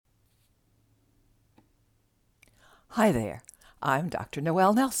Hi there, I'm Dr.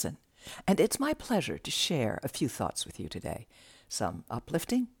 Noelle Nelson, and it's my pleasure to share a few thoughts with you today. Some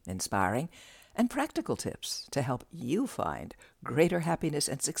uplifting, inspiring, and practical tips to help you find greater happiness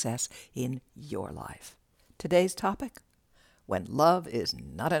and success in your life. Today's topic: when love is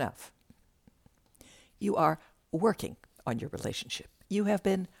not enough. You are working on your relationship. You have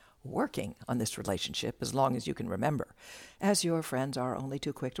been working on this relationship as long as you can remember, as your friends are only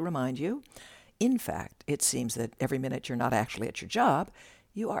too quick to remind you. In fact, it seems that every minute you're not actually at your job,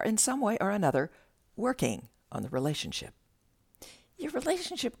 you are in some way or another working on the relationship. Your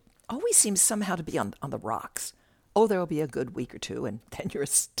relationship always seems somehow to be on the rocks. Oh, there'll be a good week or two, and then you're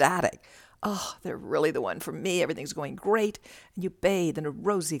ecstatic. Oh, they're really the one for me. Everything's going great. And you bathe in a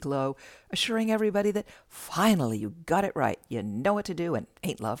rosy glow, assuring everybody that finally you got it right. You know what to do, and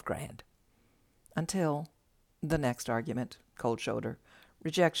ain't love grand. Until the next argument, cold shoulder,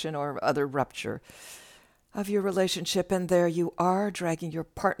 rejection, or other rupture of your relationship, and there you are, dragging your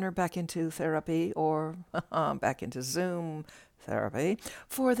partner back into therapy or back into Zoom therapy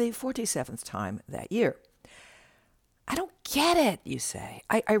for the 47th time that year. I don't get it, you say.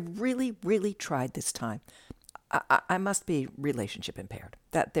 I really, really tried this time. I must be relationship impaired.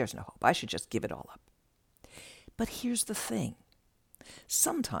 There's no hope. I should just give it all up. But here's the thing.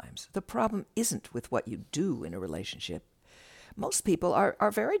 Sometimes the problem isn't with what you do in a relationship. Most people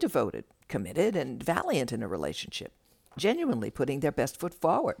are very devoted, committed, and valiant in a relationship, genuinely putting their best foot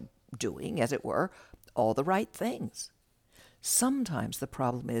forward, doing, as it were, all the right things. Sometimes the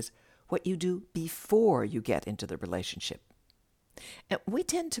problem is what you do before you get into the relationship. And we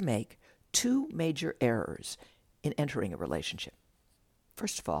tend to make two major errors in entering a relationship.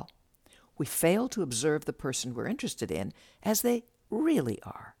 First of all, we fail to observe the person we're interested in as they really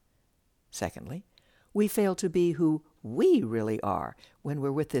are. Secondly, we fail to be who we really are when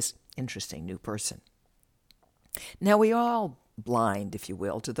we're with this interesting new person. Now, we are all blind, if you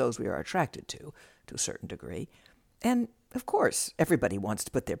will, to those we are attracted to a certain degree. And, of course, everybody wants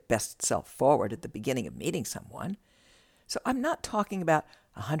to put their best self forward at the beginning of meeting someone. So I'm not talking about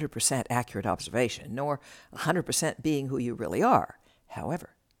 100% accurate observation, nor 100% being who you really are.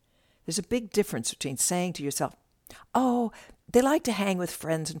 However, there's a big difference between saying to yourself, oh, they like to hang with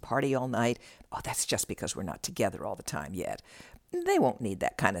friends and party all night. Oh, that's just because we're not together all the time yet. They won't need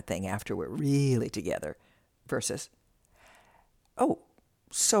that kind of thing after we're really together. Versus, oh,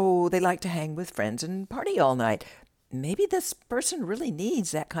 so they like to hang with friends and party all night. Maybe this person really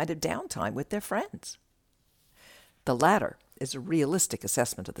needs that kind of downtime with their friends. The latter is a realistic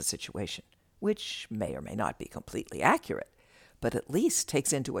assessment of the situation, which may or may not be completely accurate, but at least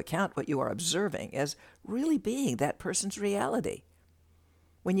takes into account what you are observing as really being that person's reality.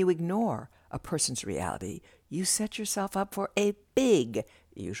 When you ignore a person's reality, you set yourself up for a big,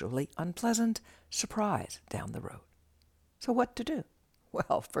 usually unpleasant, surprise down the road. So what to do?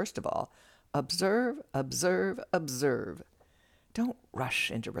 Well, first of all, observe, observe, observe. Don't rush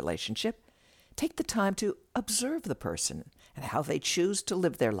into relationship. Take the time to observe the person and how they choose to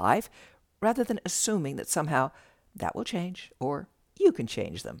live their life, rather than assuming that somehow that will change or you can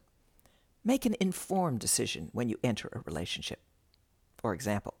change them. Make an informed decision when you enter a relationship. For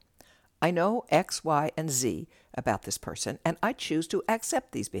example, I know X, Y, and Z about this person, and I choose to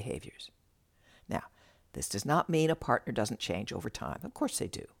accept these behaviors. Now, this does not mean a partner doesn't change over time. Of course they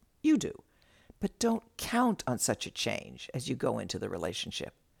do. You do. But don't count on such a change as you go into the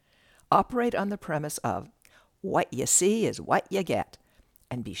relationship. Operate on the premise of what you see is what you get,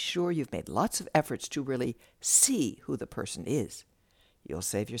 and be sure you've made lots of efforts to really see who the person is. You'll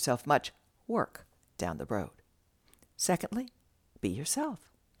save yourself much work down the road. Secondly, be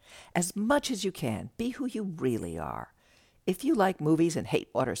yourself. As much as you can, be who you really are. If you like movies and hate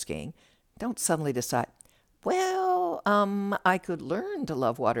water skiing, don't suddenly decide, well, I could learn to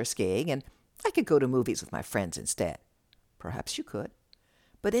love water skiing and I could go to movies with my friends instead. Perhaps you could.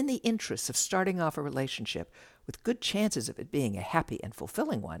 But in the interests of starting off a relationship with good chances of it being a happy and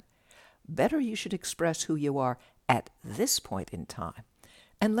fulfilling one, better you should express who you are at this point in time,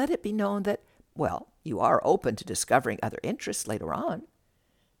 and let it be known that, well, you are open to discovering other interests later on.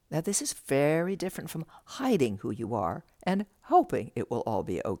 Now, this is very different from hiding who you are and hoping it will all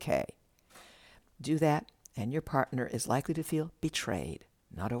be okay. Do that, and your partner is likely to feel betrayed,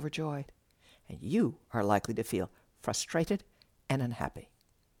 not overjoyed, and you are likely to feel frustrated and unhappy.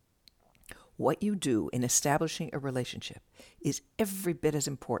 What you do in establishing a relationship is every bit as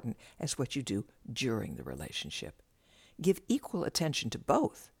important as what you do during the relationship. Give equal attention to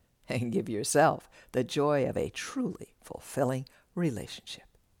both, and give yourself the joy of a truly fulfilling relationship.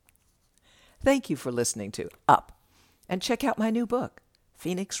 Thank you for listening to Up, and check out my new book,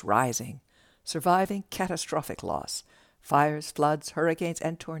 Phoenix Rising, surviving catastrophic loss, fires, floods, hurricanes,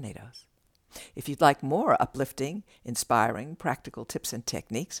 and tornadoes. If you'd like more uplifting, inspiring, practical tips and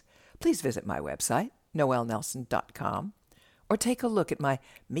techniques, please visit my website, noelnelson.com, or take a look at my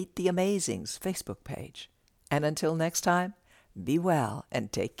Meet the Amazings Facebook page. And until next time, be well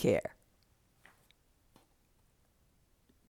and take care.